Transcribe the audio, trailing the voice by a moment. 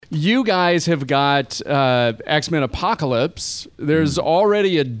You guys have got X-Men Apocalypse. There's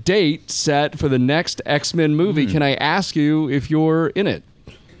already a date set for the next X-Men movie. Can I ask you if you're in it?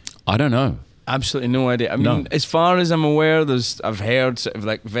 I don't know. Absolutely no idea. I mean, as far as I'm aware, I've heard sort of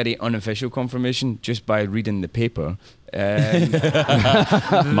like very unofficial confirmation just by reading the paper. That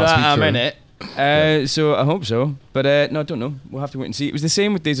I'm in it. So I hope so. But no, I don't know. We'll have to wait and see. It was the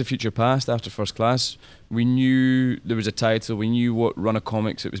same with Days of Future Past after First Class. We knew there was a title, we knew what run of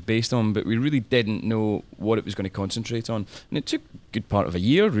comics it was based on, but we really didn't know what it was going to concentrate on. And it took a good part of a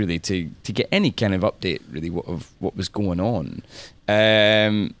year, really, to get any kind of update, really, of what was going on.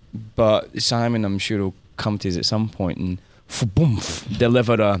 But Simon, I'm sure, will come to us at some point and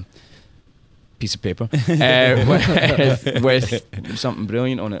deliver a piece of paper with something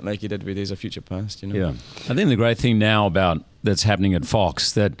brilliant on it, like he did with Days of Future Past. Yeah, I think the great thing now that's happening at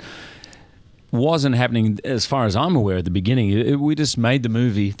Fox that wasn't happening as far as I'm aware at the beginning. We just made the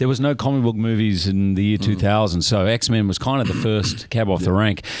movie. There was no comic book movies in the year 2000, so X-Men was kind of the first cab off the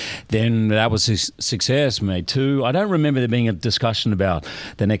rank. Then that was a success, made 2. I don't remember there being a discussion about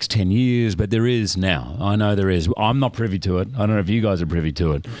the next 10 years, but there is now. I know there is. I'm not privy to it. I don't know if you guys are privy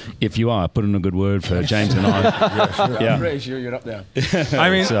to it. If you are, put in a good word for James and I. Yeah, sure. I'm pretty sure you're up there. I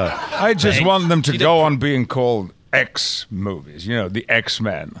mean, I just want them to go on being called X movies, the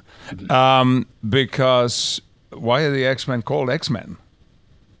X-Men. Because why are the X-Men called X-Men?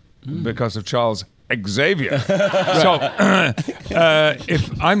 Because of Charles Xavier. So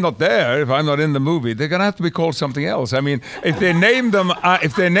if I'm not there, if I'm not in the movie, they're going to have to be called something else. I mean, if they name them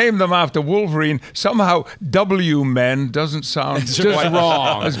after Wolverine, somehow W-Men doesn't sound just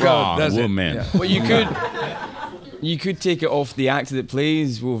wrong. As wrong. Wolverine. Yeah. Well, you could take it off the actor that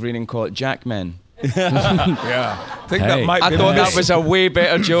plays Wolverine and call it Jackman. Yeah, I think that might be. I thought that was a way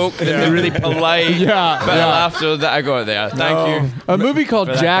better joke than the really polite bit of laughter that I got there. Thank you. A movie called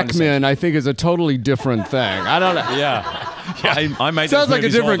Jackman, I think, is a totally different thing. I don't know. Yeah. I made Sounds like a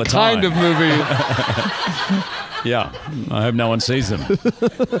different kind of movie. Yeah, I hope no one sees them.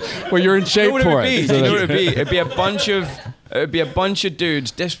 Well, you're in shape for it. You know what it'd be? It'd be a bunch of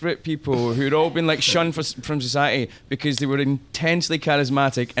dudes, desperate people who'd all been like shunned from society because they were intensely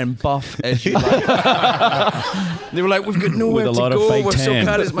charismatic and buff as you like. They were like, we've got nowhere to go. We're so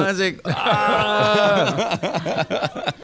charismatic.